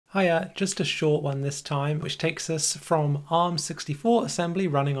Hiya, just a short one this time, which takes us from ARM64 assembly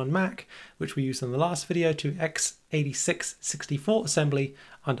running on Mac, which we used in the last video, to x86-64 assembly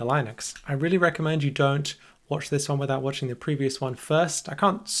under Linux. I really recommend you don't watch this one without watching the previous one first. I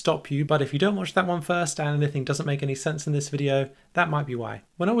can't stop you, but if you don't watch that one first and anything doesn't make any sense in this video, that might be why.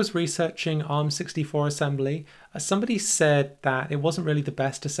 When I was researching ARM64 assembly, somebody said that it wasn't really the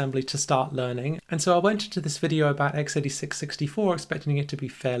best assembly to start learning, and so I went into this video about x86-64 expecting it to be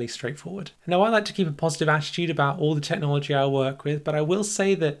fairly straightforward. Now, I like to keep a positive attitude about all the technology I work with, but I will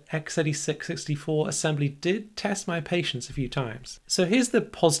say that x86-64 assembly did test my patience a few times. So here's the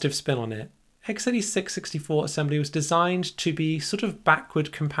positive spin on it. x86-64 assembly was designed to be sort of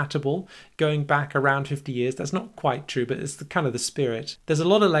backward compatible, going back around 50 years. That's not quite true, but it's kind of the spirit. There's a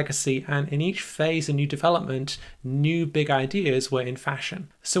lot of legacy, and in each phase of new development, new big ideas were in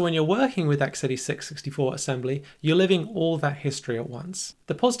fashion. So when you're working with x86-64 assembly, you're living all that history at once.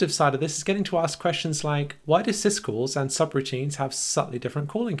 The positive side of this is getting to ask questions like, why do syscalls and subroutines have subtly different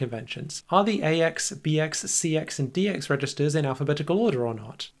calling conventions? Are the AX, BX, CX, and DX registers in alphabetical order or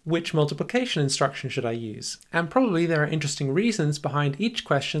not? Which multiplication instruction should I use? And probably there are interesting reasons behind each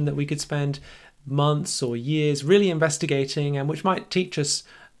question that we could spend months or years really investigating, and which might teach us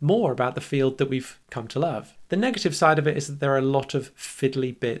more about the field that we've come to love. The negative side of it is that there are a lot of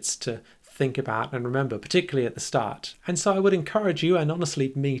fiddly bits to think about and remember, particularly at the start. And so I would encourage you, and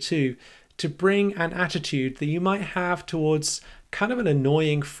honestly me too, to bring an attitude that you might have towards kind of an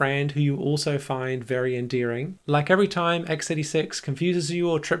annoying friend who you also find very endearing. Like every time x86 confuses you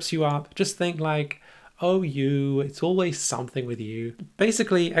or trips you up, just think like, oh you, it's always something with you.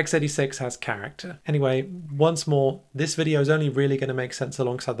 Basically, x86 has character. Anyway, once more, this video is only really going to make sense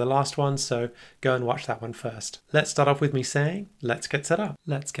alongside the last one, so go and watch that one first. Let's start off with me saying, let's get set up.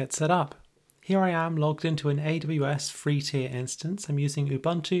 Let's get set up. Here I am logged into an AWS free tier instance. I'm using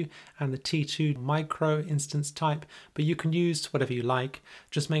Ubuntu and the T2 micro instance type, but you can use whatever you like.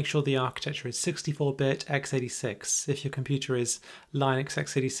 Just make sure the architecture is 64-bit x86. If your computer is Linux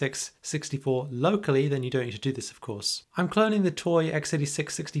x86-64 locally, then you don't need to do this, of course. I'm cloning the toy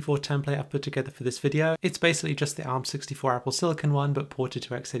x86-64 template I've put together for this video. It's basically just the ARM64 Apple Silicon one, but ported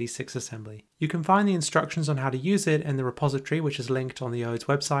to x86 assembly. You can find the instructions on how to use it in the repository, which is linked on the ODE's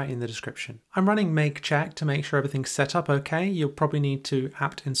website in the description. I'm running make check to make sure everything's set up okay. You'll probably need to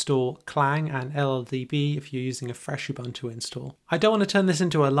apt install Clang and LLDB if you're using a fresh Ubuntu install. I don't want to turn this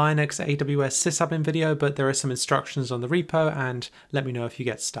into a Linux AWS sysadmin video, but there are some instructions on the repo, and let me know if you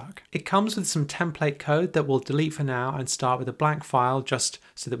get stuck. It comes with some template code that we'll delete for now and start with a blank file just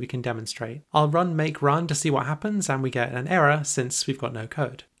so that we can demonstrate. I'll run make run to see what happens, and we get an error since we've got no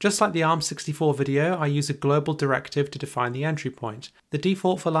code. Just like the ARM64 video, I use a global directive to define the entry point. The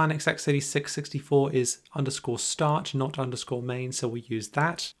default for Linux x86-64 is _start, not _main, so we use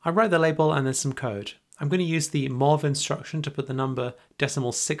that. I write the label and then some code. I'm going to use the mov instruction to put the number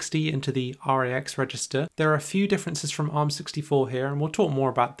decimal 60 into the RAX register. There are a few differences from ARM64 here, and we'll talk more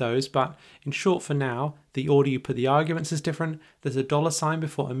about those, but in short for now, the order you put the arguments is different. There's a $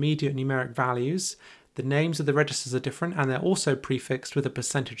 before immediate numeric values. The names of the registers are different, and they're also prefixed with a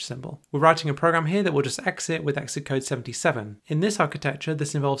percentage symbol. We're writing a program here that will just exit with exit code 77. In this architecture,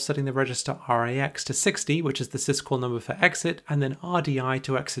 this involves setting the register RAX to 60, which is the syscall number for exit, and then RDI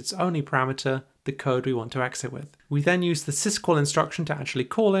to exit's only parameter, the code we want to exit with. We then use the syscall instruction to actually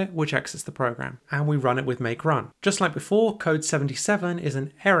call it, which exits the program, and we run it with make run. Just like before, code 77 is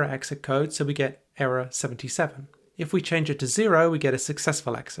an error exit code, so we get error 77. If we change it to 0, we get a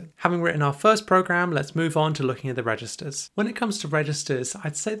successful exit. Having written our first program, let's move on to looking at the registers. When it comes to registers,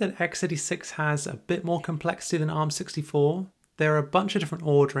 I'd say that x86 has a bit more complexity than ARM64. There are a bunch of different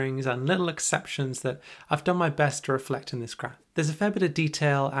orderings and little exceptions that I've done my best to reflect in this graph. There's a fair bit of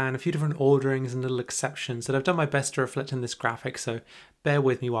detail and a few different orderings and little exceptions that I've done my best to reflect in this graphic, so bear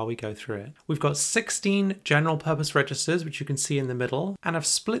with me while we go through it. We've got 16 general purpose registers, which you can see in the middle, and I've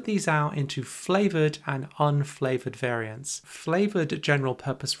split these out into flavored and unflavored variants. Flavored general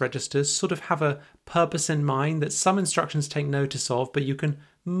purpose registers sort of have a purpose in mind that some instructions take notice of, but you can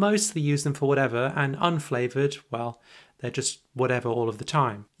mostly use them for whatever, and unflavored, well, they're just whatever all of the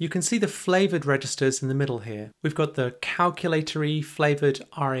time. You can see the flavored registers in the middle here. We've got the calculatory flavored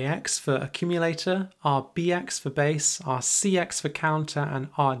RAX for accumulator, RBX for base, RCX for counter,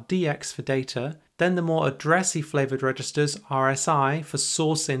 and RDX for data. Then the more addressy flavored registers, RSI for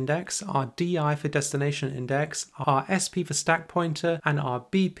source index, RDI for destination index, RSP for stack pointer, and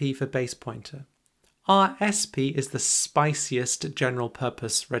RBP for base pointer. RSP is the spiciest general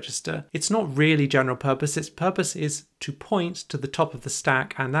purpose register. It's not really general purpose, its purpose is to point to the top of the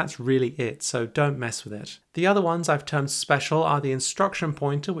stack, and that's really it, so don't mess with it. The other ones I've termed special are the instruction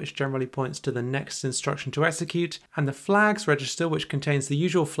pointer, which generally points to the next instruction to execute, and the flags register, which contains the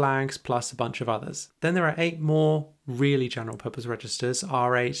usual flags plus a bunch of others. Then there are 8 more really general purpose registers,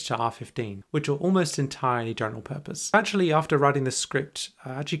 R8 to R15, which are almost entirely general purpose. Actually, after writing this script,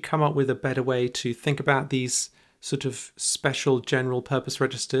 I actually come up with a better way to think about these sort of special general purpose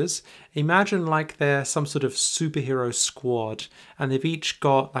registers. Imagine like they're some sort of superhero squad and they've each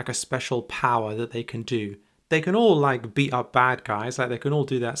got like a special power that they can do. They can all like beat up bad guys, like they can all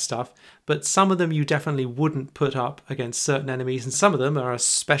do that stuff, but some of them you definitely wouldn't put up against certain enemies, and some of them are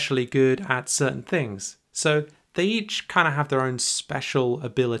especially good at certain things. So they each kind of have their own special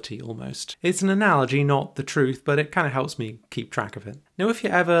ability almost. It's an analogy, not the truth, but it kind of helps me keep track of it. Now, if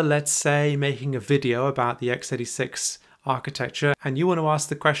you're ever, let's say, making a video about the x86 architecture and you want to ask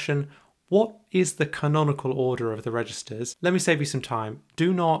the question, what is the canonical order of the registers? Let me save you some time.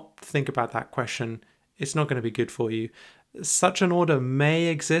 Do not think about that question. It's not going to be good for you. Such an order may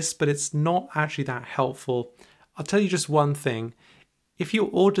exist, but it's not actually that helpful. I'll tell you just one thing. If you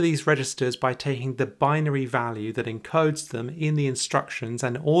order these registers by taking the binary value that encodes them in the instructions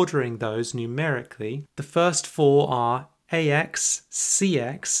and ordering those numerically, the first 4 are AX,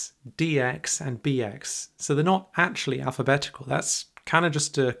 CX, DX, and BX. So they're not actually alphabetical. That's kind of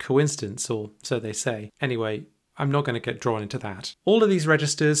just a coincidence, or so they say. Anyway, I'm not going to get drawn into that. All of these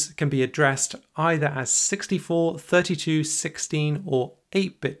registers can be addressed either as 64, 32, 16, or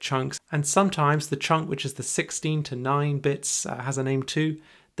 8-bit chunks, and sometimes the chunk which is the 16 to 9 bits has a name too.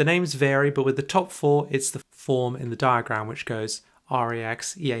 The names vary, but with the top 4 it's the form in the diagram which goes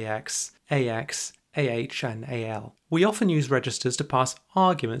RAX, EAX, AX, AH, and AL. We often use registers to pass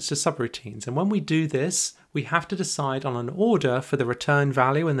arguments to subroutines, and when we do this we have to decide on an order for the return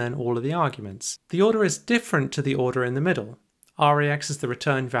value and then all of the arguments. The order is different to the order in the middle. RAX is the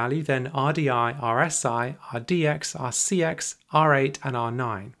return value, then RDI, RSI, RDX, RCX, R8, and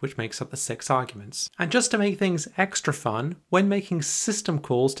R9, which makes up the 6 arguments. And just to make things extra fun, when making system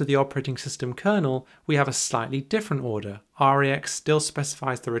calls to the operating system kernel, we have a slightly different order. RAX still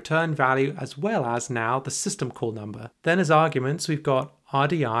specifies the return value as well as now the system call number. Then as arguments, we've got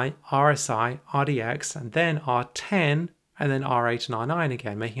RDI, RSI, RDX, and then R10, and then R8 and R9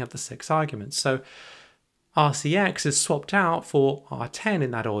 again, making up the 6 arguments. So RCX is swapped out for R10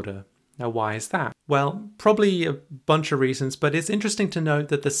 in that order. Now, why is that? Well, probably a bunch of reasons, but it's interesting to note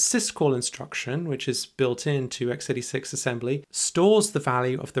that the syscall instruction, which is built into x86 assembly, stores the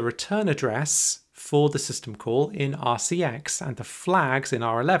value of the return address for the system call in RCX and the flags in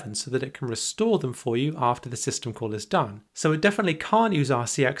R11 so that it can restore them for you after the system call is done. So it definitely can't use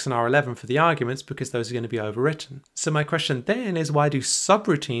RCX and R11 for the arguments because those are going to be overwritten. So my question then is, why do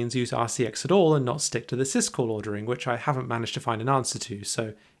subroutines use RCX at all and not stick to the syscall ordering, which I haven't managed to find an answer to.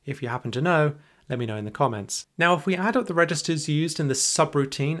 So if you happen to know, let me know in the comments. Now, if we add up the registers used in the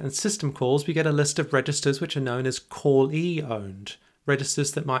subroutine and system calls, we get a list of registers which are known as callee owned.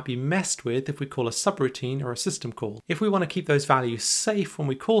 Registers that might be messed with if we call a subroutine or a system call. If we want to keep those values safe when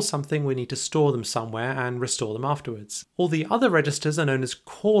we call something, we need to store them somewhere and restore them afterwards. All the other registers are known as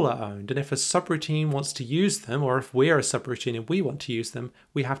caller owned, and if a subroutine wants to use them, or if we're a subroutine and we want to use them,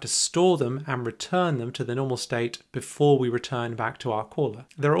 we have to store them and return them to the normal state before we return back to our caller.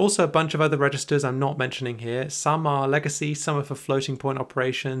 There are also a bunch of other registers I'm not mentioning here. Some are legacy, some are for floating point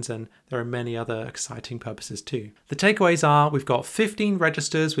operations, and there are many other exciting purposes too. The takeaways are we've got 15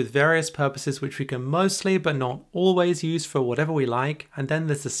 registers with various purposes which we can mostly but not always use for whatever we like, and then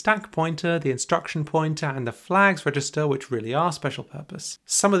there's the stack pointer, the instruction pointer, and the flags register, which really are special purpose.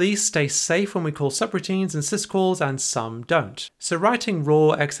 Some of these stay safe when we call subroutines and syscalls, and some don't. So writing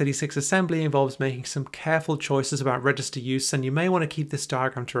raw x86 assembly involves making some careful choices about register use, and you may want to keep this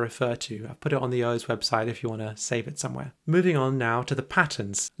diagram to refer to. I've put it on the OS website if you want to save it somewhere. Moving on now to the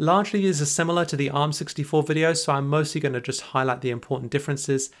patterns. Largely these are similar to the ARM64 video, so I'm mostly going to just highlight the important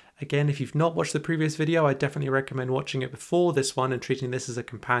differences. Again, if you've not watched the previous video, I definitely recommend watching it before this one and treating this as a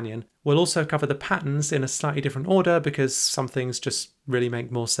companion. We'll also cover the patterns in a slightly different order because some things just really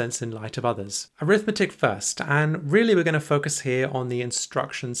make more sense in light of others. Arithmetic first, and really we're going to focus here on the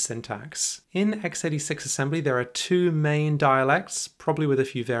instruction syntax. In x86 assembly there are 2 main dialects, probably with a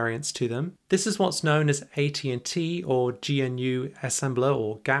few variants to them. This is what's known as AT&T or GNU assembler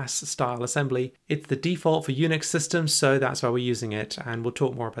or GAS style assembly. It's the default for Unix systems, so that's why we're using it, and we'll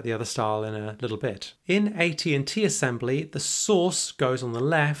talk more about the other style in a little bit. In AT&T assembly, the source goes on the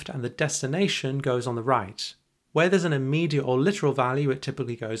left and the destination goes on the right. Where there's an immediate or literal value, it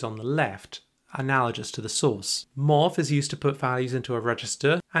typically goes on the left. analogous to the source. Mov is used to put values into a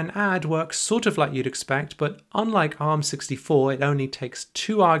register, and add works sort of like you'd expect, but unlike ARM64, it only takes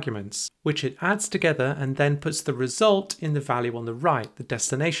two arguments, which it adds together and then puts the result in the value on the right, the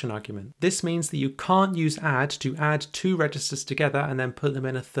destination argument. This means that you can't use add to add two registers together and then put them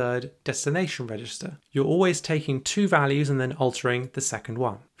in a third destination register. You're always taking two values and then altering the second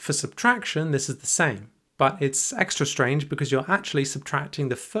one. For subtraction, this is the same. But it's extra strange because you're actually subtracting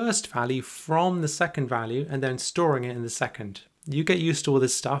the first value from the second value and then storing it in the second. You get used to all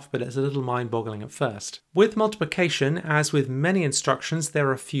this stuff, but it's a little mind-boggling at first. With multiplication, as with many instructions, there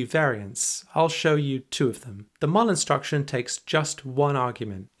are a few variants. I'll show you two of them. The mul instruction takes just one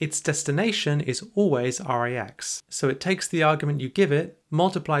argument. Its destination is always RAX. So it takes the argument you give it,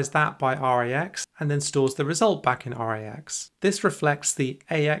 multiplies that by RAX, and then stores the result back in RAX. This reflects the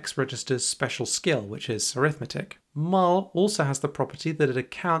AX register's special skill, which is arithmetic. Mul also has the property that it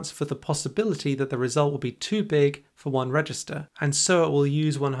accounts for the possibility that the result will be too big for one register, and so it will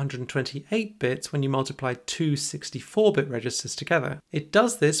use 128 bits when you multiply two 64-bit registers together. It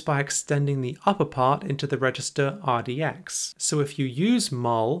does this by extending the upper part into the register RDX. So if you use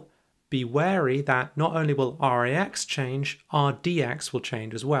mul, be wary that not only will RAX change, RDX will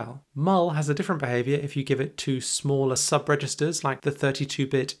change as well. Mul has a different behavior if you give it two smaller sub-registers like the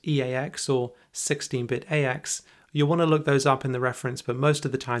 32-bit EAX or 16-bit AX. You'll want to look those up in the reference, but most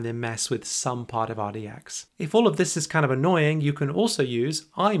of the time they mess with some part of RDX. If all of this is kind of annoying, you can also use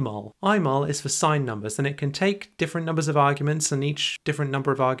imul. Imul is for signed numbers, and it can take different numbers of arguments, and each different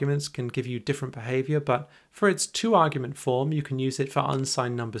number of arguments can give you different behavior, but for its two-argument form, you can use it for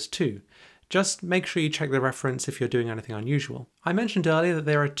unsigned numbers too. Just make sure you check the reference if you're doing anything unusual. I mentioned earlier that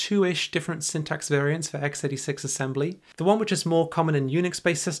there are two-ish different syntax variants for x86 assembly. The one which is more common in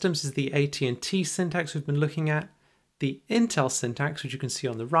Unix-based systems is the AT&T syntax we've been looking at. The Intel syntax, which you can see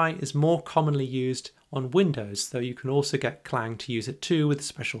on the right, is more commonly used on Windows, though you can also get Clang to use it too with a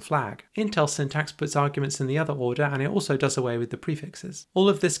special flag. Intel syntax puts arguments in the other order, and it also does away with the prefixes. All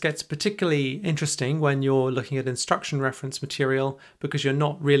of this gets particularly interesting when you're looking at instruction reference material because you're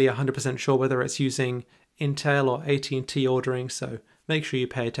not really 100% sure whether it's using Intel or AT&T ordering, so make sure you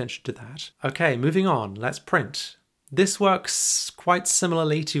pay attention to that. Okay, moving on, let's print. This works quite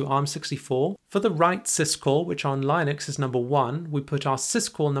similarly to ARM64. For the write syscall, which on Linux is number 1, we put our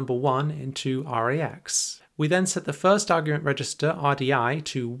syscall number 1 into RAX. We then set the first argument register, RDI,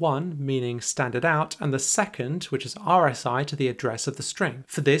 to 1, meaning standard out, and the second, which is RSI, to the address of the string.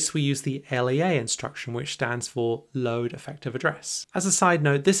 For this, we use the LEA instruction, which stands for load effective address. As a side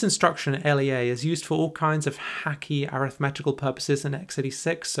note, this instruction, LEA, is used for all kinds of hacky arithmetical purposes in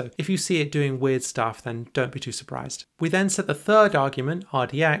x86, so if you see it doing weird stuff, then don't be too surprised. We then set the third argument,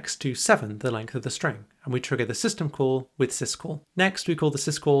 RDX, to 7, the length of the string, and we trigger the system call with syscall. Next, we call the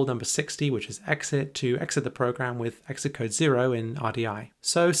syscall number 60, which is exit, to exit the program with exit code 0 in RDI.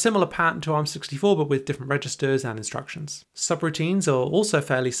 So similar pattern to ARM64, but with different registers and instructions. Subroutines are also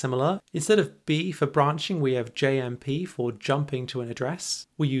fairly similar. Instead of B for branching, we have JMP for jumping to an address.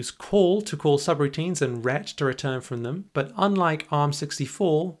 We use call to call subroutines and ret to return from them, but unlike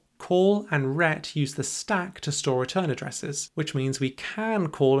ARM64, call and ret use the stack to store return addresses, which means we can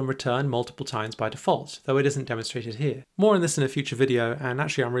call and return multiple times by default, though it isn't demonstrated here. More on this in a future video, and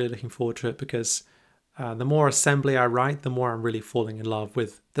actually I'm really looking forward to it because the more assembly I write, the more I'm really falling in love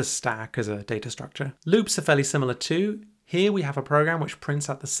with the stack as a data structure. Loops are fairly similar too. Here we have a program which prints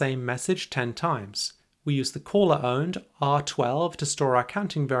out the same message 10 times. We use the caller-owned R12 to store our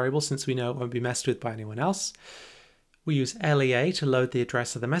counting variable since we know it won't be messed with by anyone else. We use LEA to load the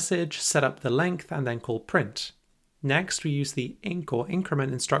address of the message, set up the length, and then call print. Next, we use the inc or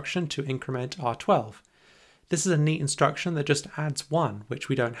increment instruction to increment R12. This is a neat instruction that just adds 1, which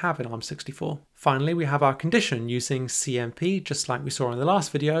we don't have in ARM64. Finally, we have our condition using CMP, just like we saw in the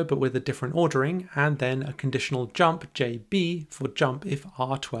last video, but with a different ordering, and then a conditional jump, JB, for jump if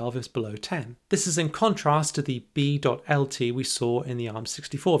R12 is below 10. This is in contrast to the b.lt we saw in the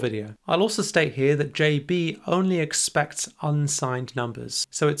ARM64 video. I'll also state here that JB only expects unsigned numbers,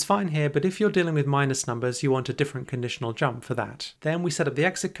 so it's fine here, but if you're dealing with minus numbers, you want a different conditional jump for that. Then we set up the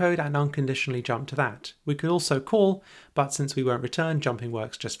exit code and unconditionally jump to that. We could also call, but since we won't return, jumping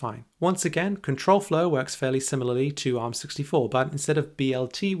works just fine. Once again, control flow works fairly similarly to ARM64, but instead of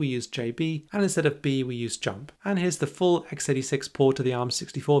BLT we use JB, and instead of B we use jump. And here's the full x86 port to the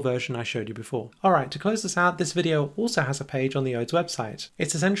ARM64 version I showed you before. Alright, to close this out, this video also has a page on the ODE's website.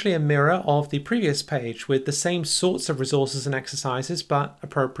 It's essentially a mirror of the previous page with the same sorts of resources and exercises, but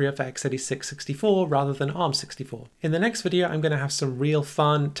appropriate for x86-64 rather than ARM64. In the next video, I'm going to have some real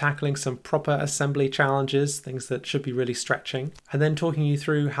fun tackling some proper assembly challenges, things that should be really stretching, and then talking you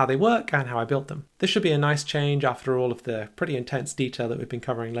through how they work work and how I built them. This should be a nice change after all of the pretty intense detail that we've been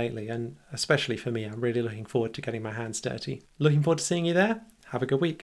covering lately, and especially for me, I'm really looking forward to getting my hands dirty. Looking forward to seeing you there. Have a good week.